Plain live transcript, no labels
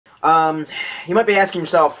You might be asking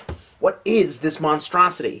yourself, what is this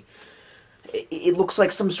monstrosity? It looks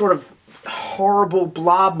like some sort of horrible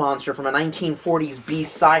blob monster from a 1940s B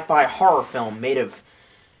sci-fi horror film made of,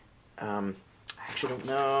 I actually don't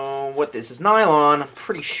know what this is. Nylon, I'm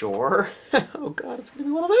pretty sure. Oh god, it's gonna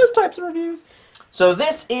be one of those types of reviews. So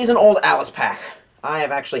this is an old Alice pack. I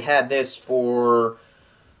have actually had this for,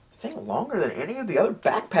 I think, longer than any of the other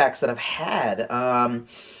backpacks that I've had.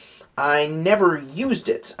 I never used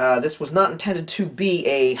it. This was not intended to be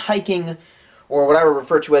a hiking, or what I would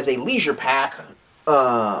refer to as a leisure pack.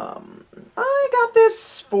 I got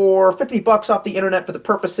this for 50 bucks off the internet for the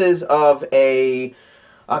purposes of a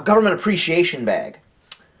government appreciation bag.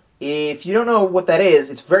 If you don't know what that is,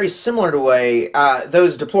 it's very similar to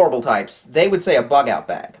those deplorable types. They would say a bug-out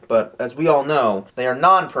bag, but as we all know, they are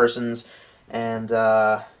non-persons, and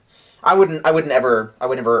I would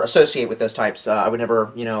never associate with those types. I would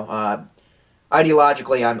never,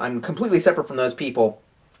 ideologically, I'm completely separate from those people.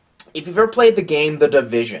 If you've ever played the game The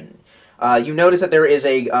Division, you notice that there is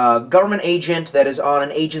a government agent that is on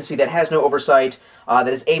an agency that has no oversight, that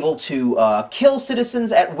is able to kill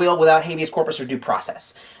citizens at will without habeas corpus or due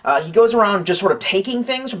process. He goes around just sort of taking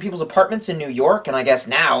things from people's apartments in New York, and I guess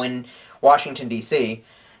now in Washington, D.C.,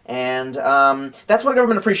 and that's what a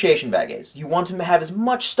government appreciation bag is. You want to have as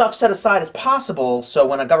much stuff set aside as possible, so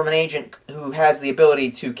when a government agent who has the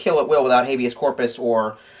ability to kill at will without habeas corpus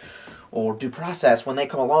or due process, when they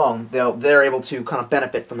come along, they're able to kind of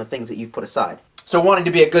benefit from the things that you've put aside. So wanting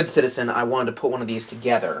to be a good citizen, I wanted to put one of these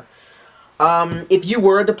together. If you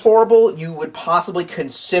were a deplorable, you would possibly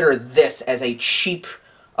consider this as a cheap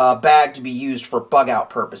bag to be used for bug-out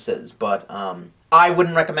purposes, but I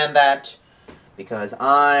wouldn't recommend that, because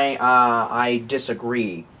I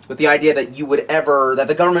disagree with the idea that that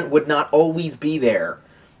the government would not always be there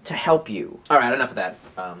to help you. Alright, enough of that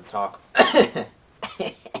talk.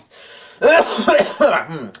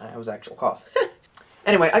 That was actual cough.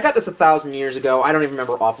 Anyway, I got this 1,000 years ago. I don't even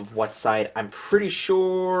remember off of what site. I'm pretty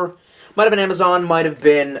sure... Might have been Amazon, might have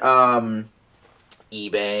been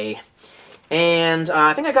eBay. And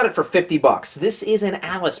I think I got it for 50 bucks. This is an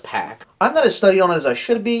Alice pack. I'm not as studied on it as I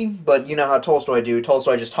should be, but you know how Tolstoy do.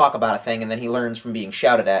 Tolstoy just talk about a thing and then he learns from being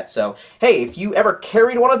shouted at. So, hey, if you ever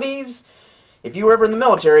carried one of these, if you were ever in the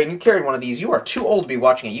military and you carried one of these, you are too old to be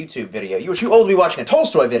watching a YouTube video. You are too old to be watching a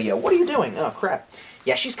Tolstoy video. What are you doing? Oh, crap.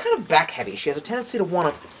 Yeah, she's kind of back heavy. She has a tendency to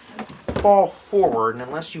want to fall forward, and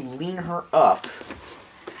unless you lean her up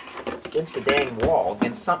against the dang wall,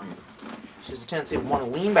 against something, she has a tendency to want to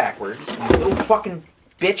lean backwards. You little fucking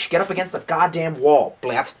bitch, get up against the goddamn wall,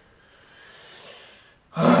 blat.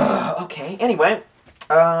 Okay, anyway,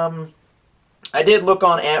 I did look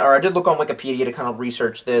on Wikipedia to kind of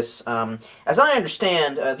research this. As I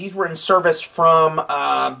understand, these were in service from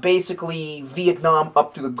basically Vietnam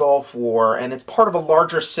up through the Gulf War, and it's part of a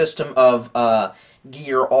larger system of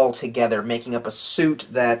gear altogether, making up a suit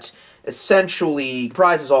that essentially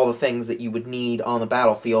comprises all the things that you would need on the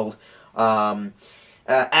battlefield.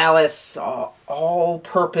 Alice,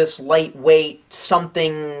 all-purpose, lightweight,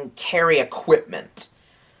 something carry equipment.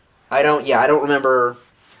 I don't remember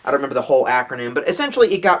the whole acronym, but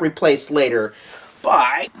essentially it got replaced later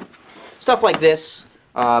by stuff like this.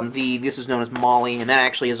 This is known as MOLLE, and that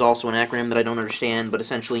actually is also an acronym that I don't understand, but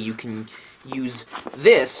essentially you can use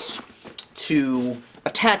this to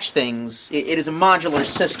attach things. It is a modular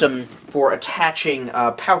system for attaching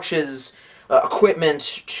pouches,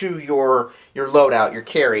 equipment to your loadout, your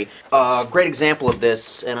carry. A great example of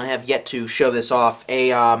this, and I have yet to show this off,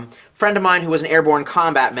 a friend of mine who was an airborne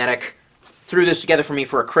combat medic threw this together for me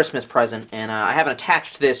for a Christmas present, and I haven't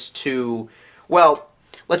attached this to, well,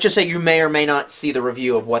 let's just say you may or may not see the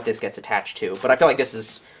review of what this gets attached to, but I feel like this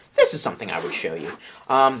is something I would show you.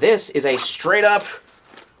 This is a straight-up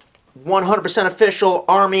 100% official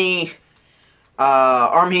Army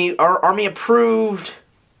approved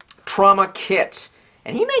trauma kit.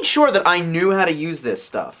 And he made sure that I knew how to use this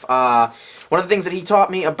stuff. One of the things that he taught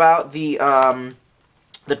me about the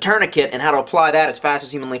tourniquet and how to apply that as fast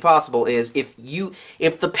as humanly possible is if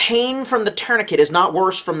the pain from the tourniquet is not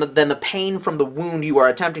worse than the pain from the wound you are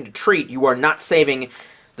attempting to treat, you are not saving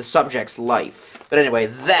the subject's life. But anyway,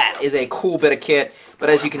 that is a cool bit of kit. But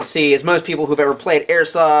as you can see, as most people who've ever played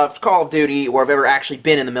Airsoft, Call of Duty, or have ever actually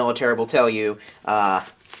been in the military will tell you, yeah,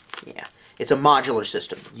 it's a modular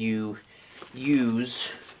system. You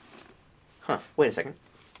use... Huh, wait a second.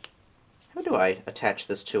 How do I attach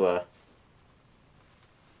this to a...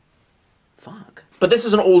 Fuck. But this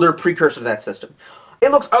is an older precursor to that system. It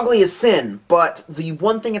looks ugly as sin, but the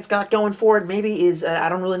one thing it's got going for it maybe is, I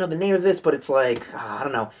don't really know the name of this, but it's like, I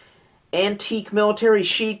don't know, antique military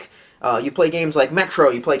chic. You play games like Metro,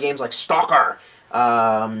 you play games like Stalker,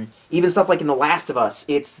 even stuff like in The Last of Us.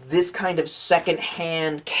 It's this kind of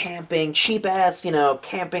second-hand camping, cheap-ass,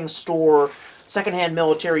 camping store, second-hand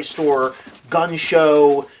military store, gun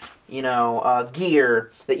show,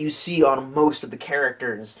 gear that you see on most of the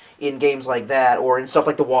characters in games like that, or in stuff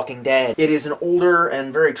like The Walking Dead. It is an older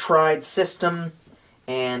and very tried system,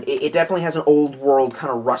 and it definitely has an old world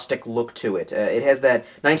kind of rustic look to it. It has that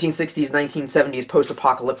 1960s, 1970s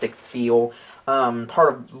post-apocalyptic feel.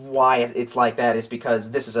 Part of why it's like that is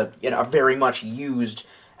because this is a very much used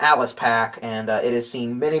Alice pack, and it has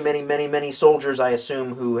seen many, many, many, many soldiers, I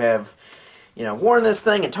assume, who have worn this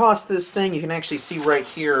thing and tossed this thing. You can actually see right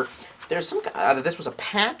here, there's some, either this was a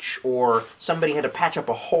patch, or somebody had to patch up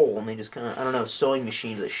a hole, and they just kind of, I don't know, sewing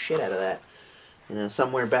machined the shit out of that,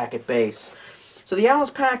 somewhere back at base. So the Alice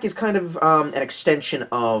pack is kind of an extension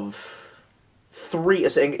of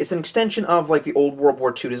it's an extension of, like, the old World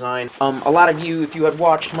War II design. A lot of you, if you had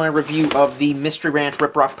watched my review of the Mystery Ranch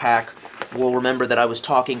Rip Rock pack, will remember that I was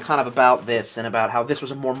talking kind of about this, and about how this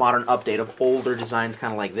was a more modern update of older designs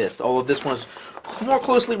kind of like this. Although this one was more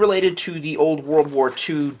closely related to the old World War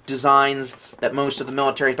II designs that most of the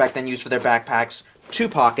militaries back then used for their backpacks, 2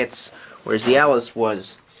 pockets, whereas the Alice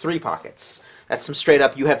was 3 pockets. That's some straight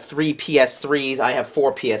up, you have 3 PS3s, I have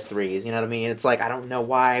 4 PS3s, you know what I mean? It's like, I don't know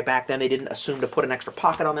why back then they didn't assume to put an extra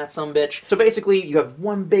pocket on that sumbitch. So basically, you have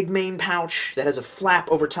one big main pouch that has a flap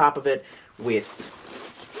over top of it with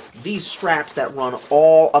these straps that run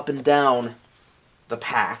all up and down the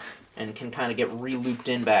pack and can kind of get re-looped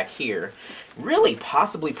in back here, really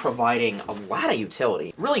possibly providing a lot of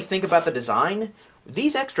utility. Really think about the design.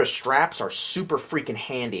 These extra straps are super freaking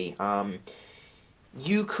handy.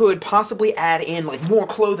 You could possibly add in like more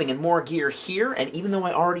clothing and more gear here, and even though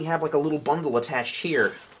I already have like a little bundle attached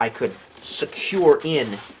here, I could secure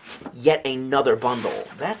in yet another bundle.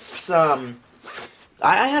 That's, I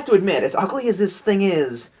have to admit, as ugly as this thing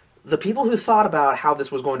is, the people who thought about how this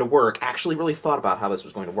was going to work actually really thought about how this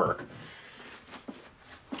was going to work.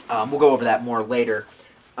 We'll go over that more later.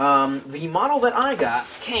 The model that I got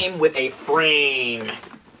came with a frame.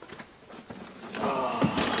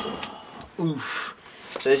 Oof.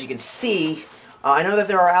 So as you can see, I know that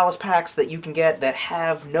there are Alice packs that you can get that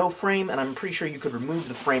have no frame, and I'm pretty sure you could remove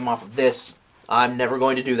the frame off of this. I'm never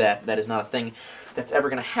going to do that. That is not a thing that's ever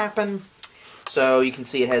going to happen. So you can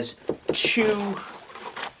see it has two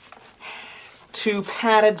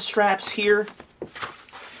padded straps here,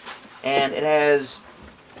 and it has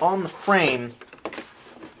on the frame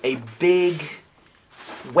a big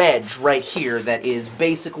wedge right here that is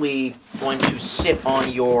basically going to sit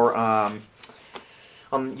on your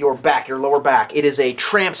back, your lower back. It is a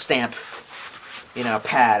tramp stamp,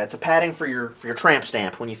 pad. It's a padding for your tramp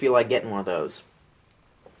stamp when you feel like getting one of those.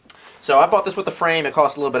 So I bought this with the frame. It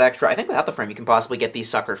cost a little bit extra. I think without the frame you can possibly get these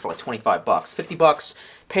suckers for like 25 bucks. 50 bucks,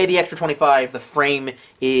 pay the extra 25. The frame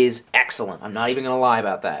is excellent. I'm not even going to lie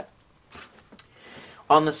about that.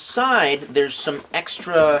 On the side, there's some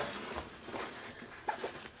extra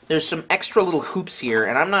little hoops here,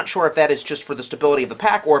 and I'm not sure if that is just for the stability of the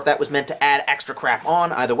pack or if that was meant to add extra crap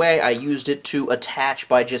on. Either way, I used it to attach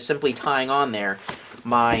by just simply tying on there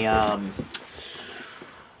my,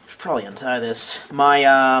 should probably untie this, my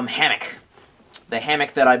hammock. The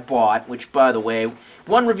hammock that I bought, which, by the way,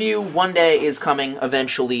 one review one day is coming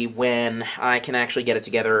eventually when I can actually get it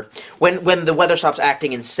together. When the weather stops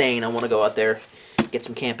acting insane, I want to go out there, get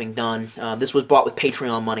some camping done. This was bought with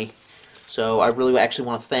Patreon money. So I really actually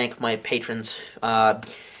want to thank my patrons. I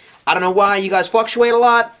don't know why you guys fluctuate a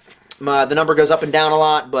lot. The number goes up and down a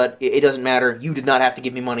lot, but it doesn't matter. You did not have to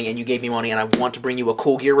give me money, and you gave me money, and I want to bring you a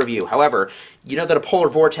cool gear review. However, you know that a polar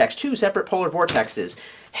vortex, 2 separate polar vortexes,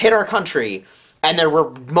 hit our country, and there were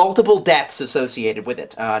multiple deaths associated with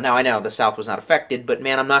it. Now, I know the South was not affected, but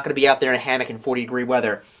man, I'm not going to be out there in a hammock in 40-degree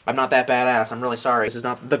weather. I'm not that badass. I'm really sorry. This is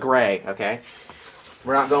not the gray, okay?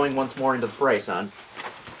 We're not going once more into the fray, son.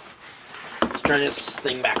 Let's turn this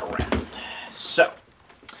thing back around. So,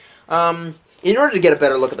 in order to get a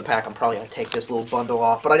better look at the pack, I'm probably going to take this little bundle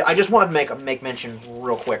off, but I just wanted to make mention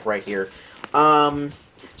real quick right here. So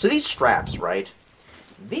these straps, right,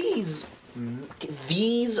 these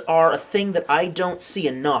are a thing that I don't see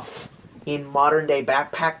enough in modern-day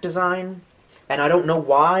backpack design, and I don't know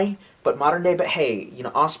why, but modern-day, hey,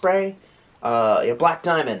 Osprey, Black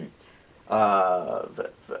Diamond,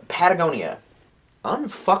 Patagonia,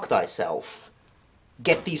 unfuck thyself.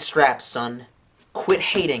 Get these straps, son. Quit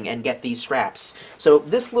hating and get these straps. So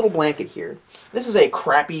this little blanket here, this is a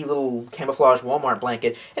crappy little camouflage Walmart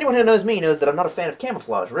blanket. Anyone who knows me knows that I'm not a fan of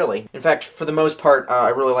camouflage, really. In fact, for the most part, I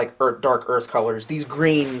really like dark earth colors. These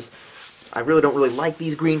greens I really don't really like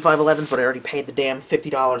these green 511s, but I already paid the damn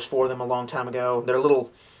 $50 for them a long time ago. They're a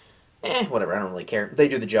little, whatever, I don't really care. They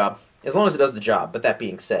do the job. As long as it does the job, but that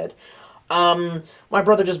being said. My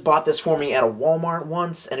brother just bought this for me at a Walmart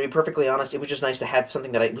once, and to be perfectly honest, it was just nice to have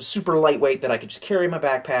something that was super lightweight that I could just carry in my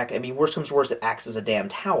backpack. I mean, worst comes to worst, it acts as a damn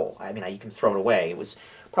towel. I mean, you can throw it away. It was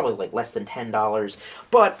probably like less than $10,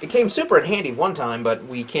 but it came super in handy one time, but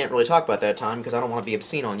we can't really talk about that time because I don't want to be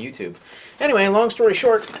obscene on YouTube. Anyway, long story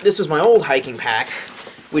short, this was my old hiking pack,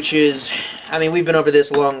 which is, I mean, we've been over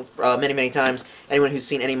this many, many times. Anyone who's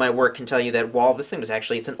seen any of my work can tell you that while this thing was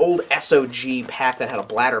actually, it's an old SOG pack that had a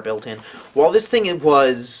bladder built in. While this thing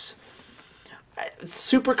was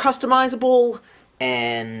super customizable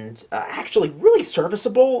and actually really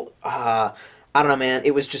serviceable, I don't know, man,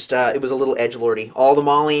 it was just, it was a little edgelordy. All the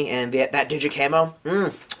Molly and that Digicamo,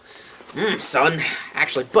 son.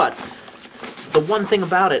 Actually, but the one thing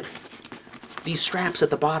about it, these straps at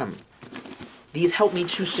the bottom, these help me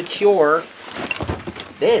to secure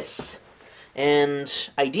this. And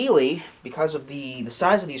ideally, because of the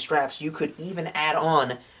size of these straps, you could even add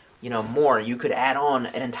on, more. You could add on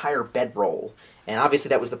an entire bedroll. And obviously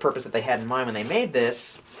that was the purpose that they had in mind when they made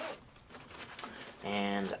this.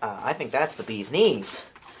 And I think that's the bee's knees.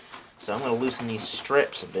 So I'm going to loosen these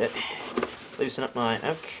strips a bit. Loosen up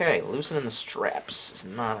okay, loosening the straps is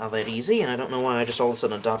not all that easy, and I don't know why I just all of a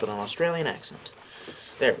sudden adopted an Australian accent.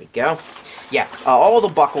 There we go. Yeah, all the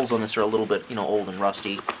buckles on this are a little bit, old and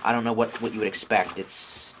rusty. I don't know what you would expect.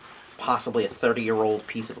 It's possibly a 30-year-old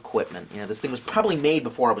piece of equipment. This thing was probably made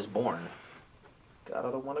before I was born. God,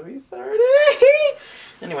 I don't want to be 30!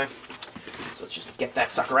 Anyway, so let's just get that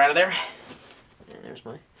sucker out of there. And there's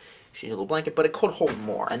my shitty little blanket, but it could hold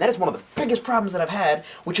more. And that is one of the biggest problems that I've had,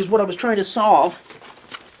 which is what I was trying to solve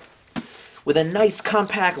with a nice,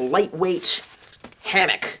 compact, lightweight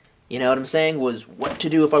hammock. You know what I'm saying? Was what to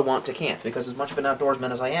do if I want to camp. Because as much of an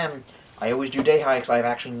outdoorsman as I am, I always do day hikes. I've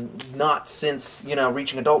actually not since,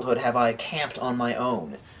 reaching adulthood have I camped on my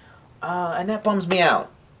own. And that bums me out.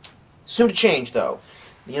 Soon to change, though.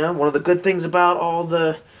 One of the good things about all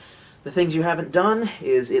the things you haven't done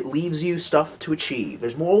is it leaves you stuff to achieve.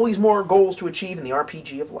 There's always more goals to achieve in the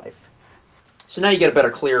RPG of life. So now you get a better,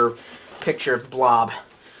 clear picture of the blob.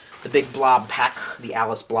 The big blob pack, the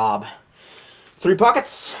Alice blob. 3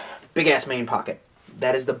 pockets, big-ass main pocket.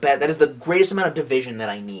 That is the greatest amount of division that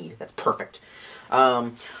I need. That's perfect.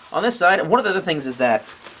 On this side, one of the other things is that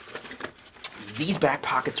these back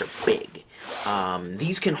pockets are big.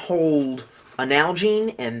 These can hold a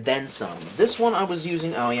Nalgene and then some. This one I was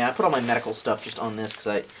using, I put all my medical stuff just on this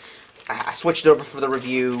because I switched it over for the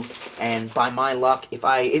review, and by my luck, it's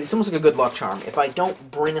almost like a good luck charm. If I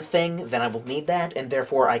don't bring a thing, then I will need that, and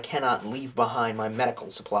therefore I cannot leave behind my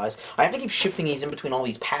medical supplies. I have to keep shifting these in between all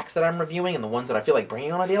these packs that I'm reviewing and the ones that I feel like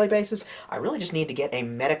bringing on a daily basis. I really just need to get a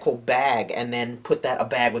medical bag and then put a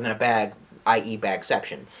bag within a bag, i.e.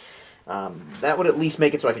 bagception. That would at least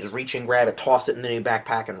make it so I could just reach in, grab it, toss it in the new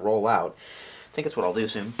backpack, and roll out. I think that's what I'll do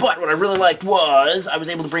soon. But what I really liked was I was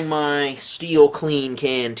able to bring my Steel Clean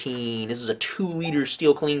canteen. This is a 2-liter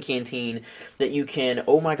Steel Clean canteen that you can,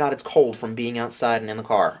 oh my god, it's cold from being outside and in the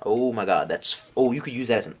car. Oh my god, you could use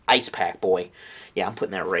that as an ice pack, boy. Yeah, I'm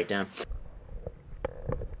putting that right down.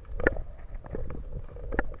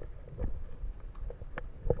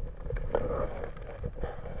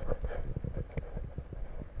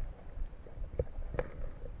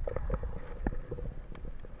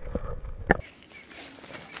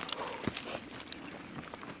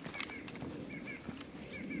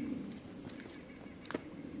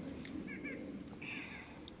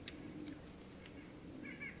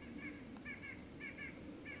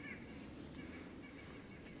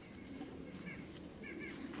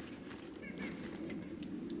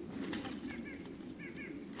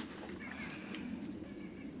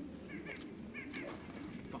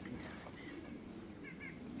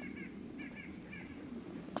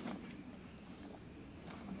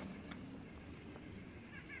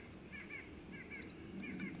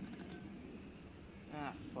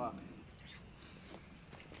 Fuck.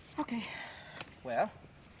 Okay. Well,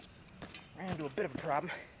 ran into a bit of a problem.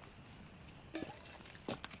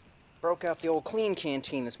 Broke out the old Clean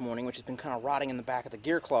canteen this morning, which has been kind of rotting in the back of the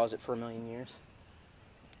gear closet for a million years.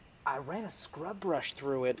 I ran a scrub brush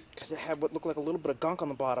through it because it had what looked like a little bit of gunk on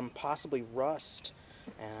the bottom, possibly rust.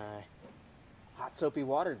 And I hot soapy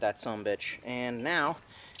watered that sumbitch. And now,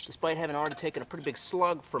 despite having already taken a pretty big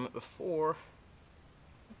slug from it before,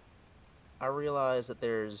 I realize that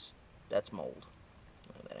that's mold.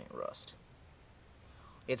 No, that ain't rust.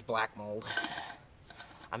 It's black mold.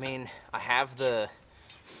 I mean, I have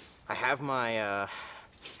my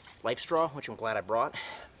life straw, which I'm glad I brought,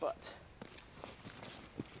 but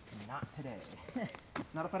Not today.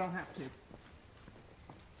 Not if I don't have to. So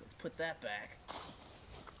let's put that back.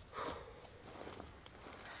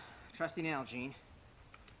 Trusty Nalgene. A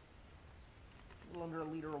little under a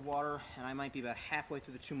liter of water, and I might be about halfway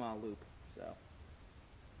through the 2-mile loop, so.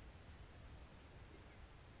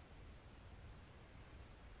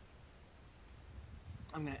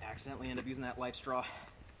 I'm going to accidentally end up using that life straw.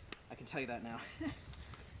 I can tell you that now.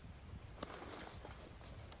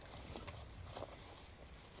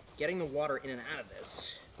 Getting the water in and out of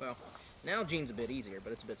this, well, Nalgene's a bit easier,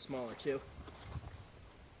 but it's a bit smaller too.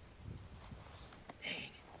 Dang.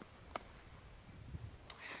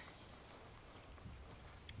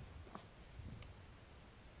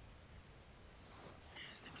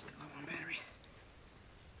 This thing must be low on battery.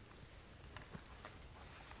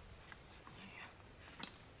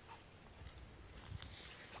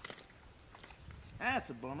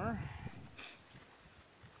 That's a bummer.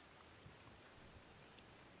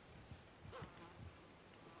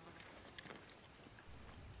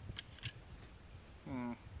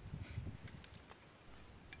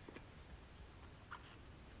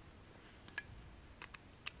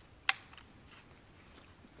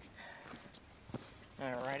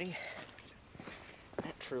 Alrighty.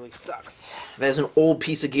 That truly sucks. That is an old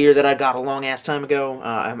piece of gear that I got a long-ass time ago.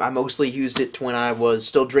 I mostly used it when I was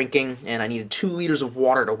still drinking, and I needed 2 liters of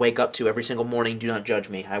water to wake up to every single morning. Do not judge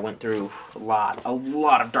me. I went through a lot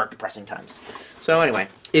of dark, depressing times. So anyway,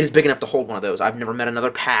 it is big enough to hold one of those. I've never met another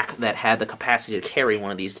pack that had the capacity to carry one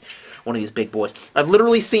of these big boys. I've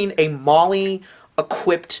literally seen a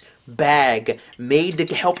Molly-equipped bag made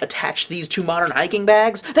to help attach these 2 modern hiking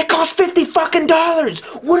bags that cost $50 fucking dollars.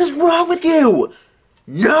 What is wrong with you?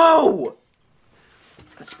 No!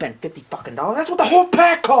 I spent $50 fucking dollars. That's what the whole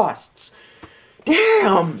pack costs.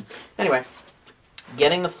 Damn. Anyway,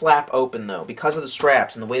 getting the flap open though, because of the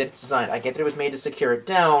straps and the way that it's designed, I get that it was made to secure it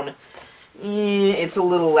down. It's a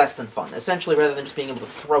little less than fun. Essentially, rather than just being able to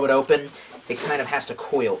throw it open, it kind of has to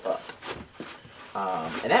coil up.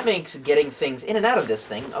 And that makes getting things in and out of this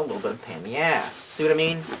thing a little bit of a pain in the ass. See what I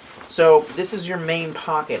mean? So, this is your main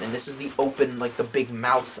pocket, and this is the open, like, the big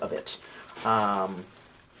mouth of it.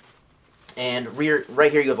 And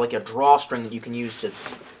right here you have, like, a drawstring that you can use to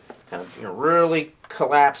kind of, really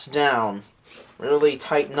collapse down, really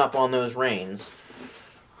tighten up on those reins,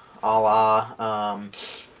 a la,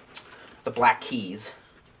 the Black Keys.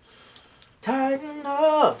 Tighten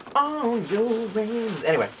up on your reins.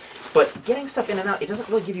 Anyway. But getting stuff in and out, it doesn't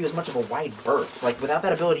really give you as much of a wide berth. Like, without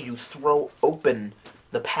that ability to throw open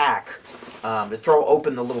the pack, to throw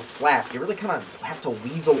open the little flap, you really kind of have to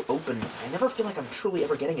weasel open. I never feel like I'm truly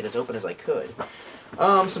ever getting it as open as I could.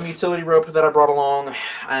 Some utility rope that I brought along,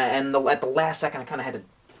 and at the last second I kind of had to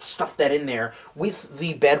stuff that in there. With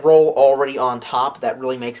the bedroll already on top, that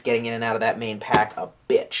really makes getting in and out of that main pack a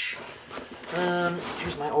bitch.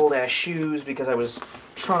 Here's my old-ass shoes, because I was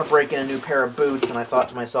trying to break in a new pair of boots, and I thought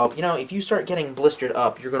to myself, if you start getting blistered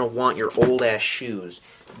up, you're going to want your old-ass shoes,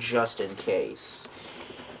 just in case.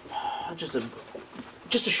 Just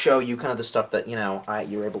to show you kind of the stuff that,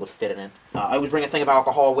 you're able to fit in it. I always bring a thing of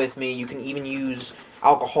alcohol with me. You can even use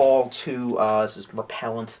alcohol to, this is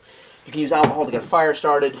repellent. You can use alcohol to get a fire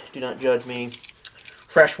started. Do not judge me.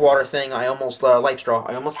 Fresh water thing, I almost, life straw,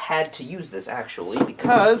 I almost had to use this, actually,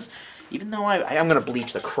 because even though I'm going to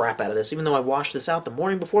bleach the crap out of this, even though I washed this out the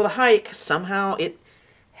morning before the hike, somehow it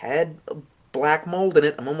had black mold in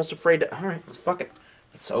it. I'm almost afraid to... Alright, let's fuck it.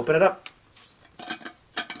 Let's open it up.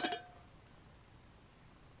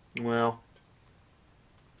 Well,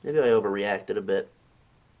 maybe I overreacted a bit.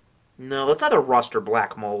 No, that's either rust or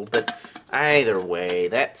black mold, but either way,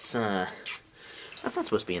 that's not supposed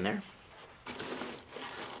to be in there.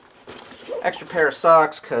 Extra pair of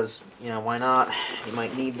socks, because, why not? You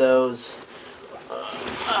might need those.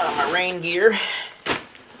 My rain gear.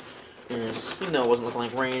 Yes, even though it wasn't looking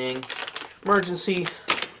like raining. Emergency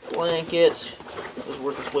blanket. It was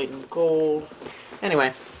worth its weight in gold.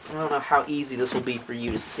 Anyway, I don't know how easy this will be for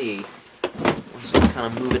you to see once you kind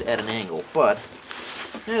of move it at an angle, but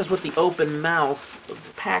that is what the open mouth of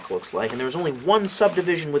the pack looks like, and there's only one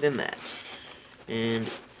subdivision within that. And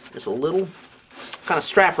there's a little kind of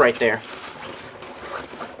strap right there.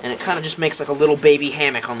 And it kind of just makes like a little baby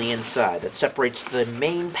hammock on the inside that separates the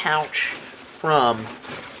main pouch from,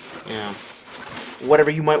 whatever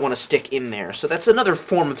you might want to stick in there. So that's another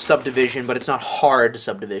form of subdivision, but it's not hard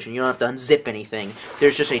subdivision. You don't have to unzip anything.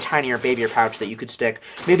 There's just a tinier, babier pouch that you could stick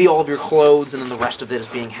maybe all of your clothes, and then the rest of it is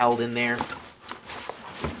being held in there.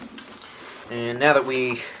 And now that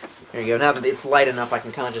we There you go. Now that it's light enough, I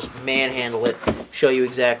can kind of just manhandle it, show you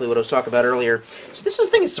exactly what I was talking about earlier. So this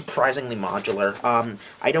thing is surprisingly modular.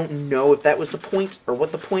 I don't know if that was the point, or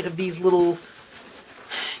what the point of these little,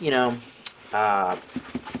 you know, I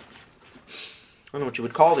don't know what you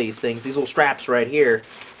would call these things, these little straps right here.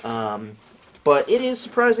 But it is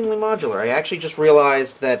surprisingly modular. I actually just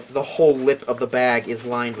realized that the whole lip of the bag is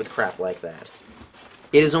lined with crap like that.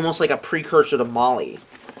 It is almost like a precursor to Molly,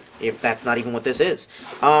 if that's not even what this is.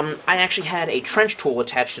 I actually had a trench tool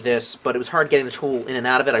attached to this, but it was hard getting the tool in and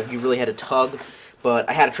out of it. You really had to tug, but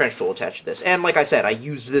I had a trench tool attached to this. And like I said, I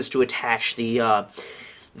used this to attach I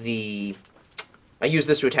used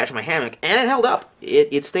this to attach my hammock, and it held up.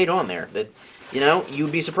 It stayed on there. You know,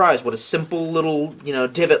 you'd be surprised what a simple little, you know,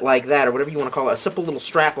 divot like that, or whatever you want to call it, a simple little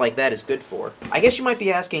strap like that is good for. I guess you might be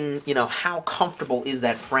asking, you know, how comfortable is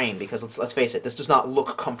that frame? Because let's face it, this does not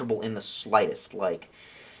look comfortable in the slightest. Like,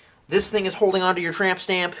 this thing is holding onto your tramp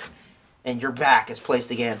stamp, and your back is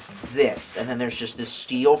placed against this, and then there's just this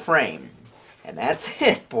steel frame. And that's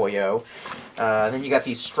it, boyo. Then you got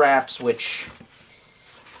these straps, which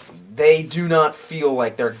they do not feel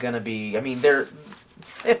like they're gonna be, I mean, they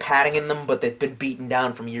have padding in them, but they've been beaten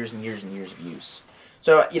down from years and years and years of use.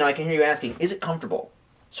 So, you know, I can hear you asking, is it comfortable?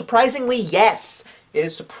 Surprisingly, yes! It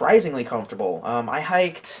is surprisingly comfortable. I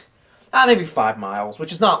hiked maybe 5 miles,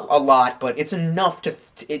 which is not a lot, but it's enough to...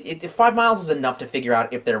 5 miles is enough to figure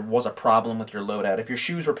out if there was a problem with your loadout. If your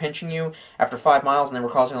shoes were pinching you after 5 miles and they were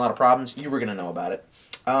causing a lot of problems, you were going to know about it.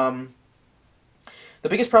 The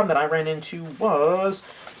biggest problem that I ran into was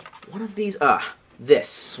one of these...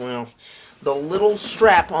 this. Well, the little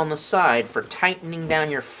strap on the side for tightening down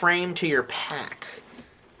your frame to your pack.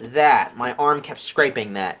 That. My arm kept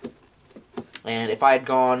scraping that. And if I had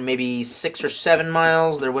gone maybe 6 or 7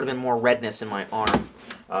 miles, there would have been more redness in my arm.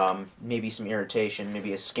 Maybe some irritation,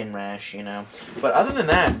 maybe a skin rash, you know. But other than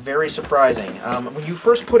that, very surprising. When you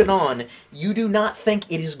first put it on, you do not think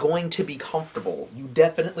it is going to be comfortable. You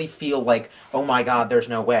definitely feel like, oh my god, there's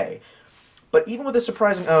no way. But even with the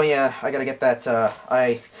surprising... Oh yeah, I gotta get that,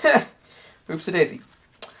 Oopsie-daisy.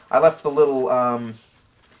 I left the little,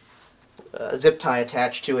 zip tie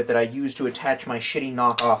attached to it that I used to attach my shitty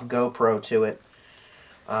knockoff GoPro to it.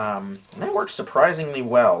 And that worked surprisingly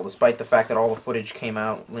well, despite the fact that all the footage came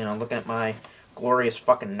out, you know, looking at my glorious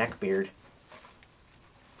fucking neck beard.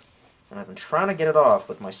 And I've been trying to get it off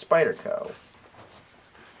with my Spyderco.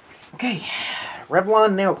 Okay,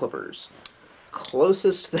 Revlon nail clippers.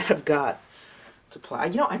 Closest that I've got to apply.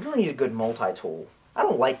 You know, I really need a good multi-tool. I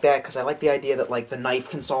don't like that, because I like the idea that, like, the knife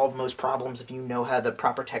can solve most problems if you know how the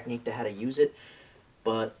proper technique to how to use it.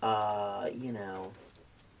 But, you know...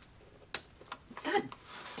 God...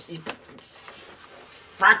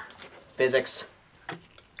 Physics.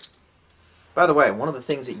 By the way, one of the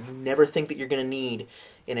things that you never think that you're going to need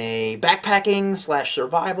in a backpacking /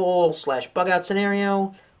 survival / bug out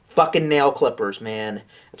scenario, fucking nail clippers, man.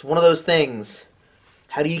 It's one of those things.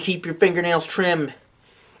 How do you keep your fingernails trim?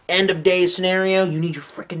 End of day scenario, you need your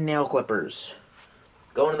frickin' nail clippers.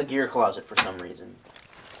 Going in the gear closet for some reason.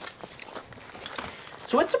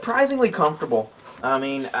 So it's surprisingly comfortable. I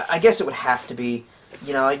mean, I guess it would have to be.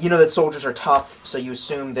 You know that soldiers are tough, so you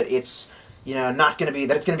assume that it's, you know, not going to be,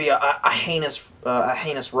 that it's going to be a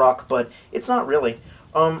heinous ruck, but it's not really.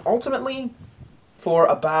 Ultimately, for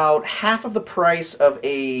about half of the price of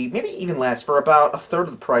a, maybe even less, for about a third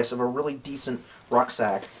of the price of a really decent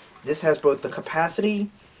rucksack, this has both the capacity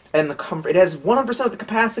and the comfort. It has 100% of the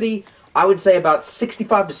capacity, I would say about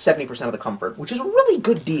 65 to 70% of the comfort, which is a really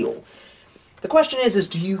good deal. The question is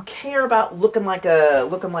do you care about looking like a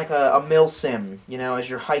milsim, you know, as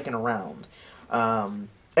you're hiking around? And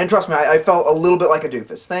trust me, I felt a little bit like a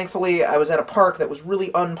doofus. Thankfully, I was at a park that was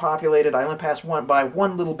really unpopulated. I only passed by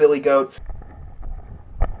one little billy goat.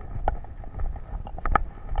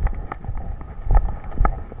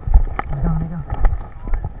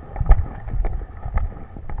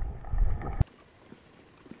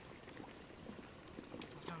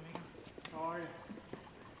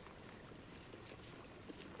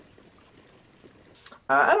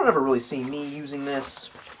 I don't ever really see me using this.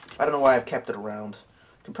 I don't know why I've kept it around.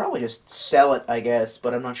 Could probably just sell it, I guess,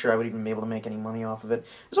 but I'm not sure I would even be able to make any money off of it.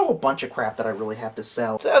 There's a whole bunch of crap that I really have to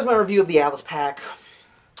sell. So that was my review of the Alice Pack.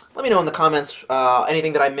 Let me know in the comments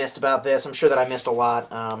anything that I missed about this. I'm sure that I missed a lot,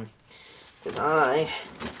 because I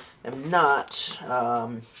am not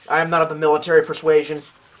of the military persuasion.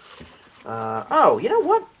 Oh, you know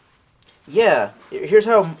what? Yeah, here's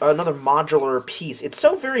how another modular piece. It's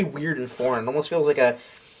so very weird and foreign. It almost feels like a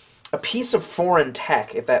piece of foreign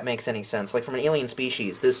tech, if that makes any sense. Like from an alien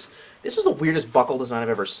species. This is the weirdest buckle design I've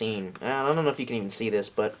ever seen. I don't know if you can even see this,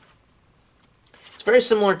 but It's very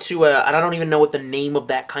similar to, and I don't even know what the name of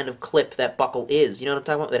that kind of clip, that buckle is. You know what I'm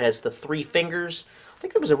talking about? That has the 3 fingers. I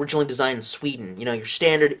think that was originally designed in Sweden. You know, your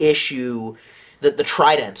standard issue, the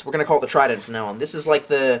trident. We're going to call it the trident from now on. This is like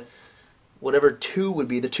the, whatever 2 would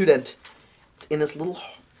be, the two-dent. It's in this little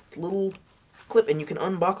clip, and you can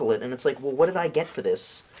unbuckle it, and it's like, well, what did I get for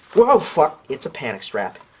this? Whoa, fuck, it's a panic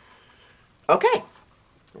strap. Okay.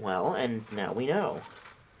 Well, and now we know.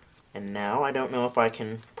 And now I don't know if I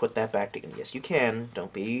can put that back together. Yes, you can.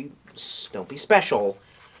 Don't be special,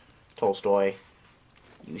 Tolstoy.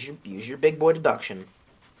 Use your big boy deduction.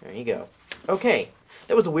 There you go. Okay.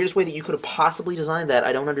 That was the weirdest way that you could have possibly designed that.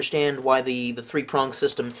 I don't understand why the 3-prong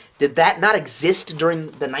system... Did that not exist during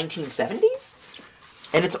the 1970s?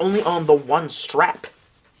 And it's only on the 1 strap.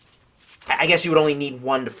 I guess you would only need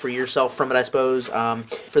 1 to free yourself from it, I suppose.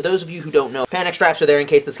 For those of you who don't know, panic straps are there in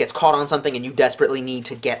case this gets caught on something and you desperately need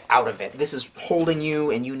to get out of it. This is holding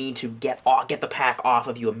you, and you need to get the pack off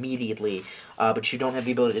of you immediately, but you don't have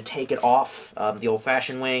the ability to take it off the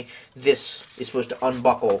old-fashioned way. This is supposed to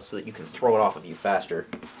unbuckle so that you can throw it off of you faster.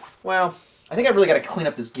 Well, I think I really got to clean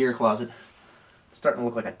up this gear closet. It's starting to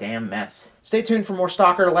look like a damn mess. Stay tuned for more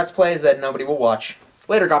Stalker Let's Plays that nobody will watch.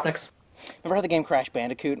 Later, Gopniks. Remember how the game Crash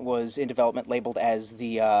Bandicoot was in development labeled as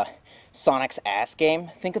the Sonic's ass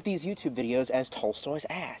game? Think of these YouTube videos as Tolstoy's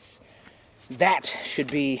ass. That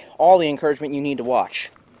should be all the encouragement you need to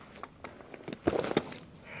watch.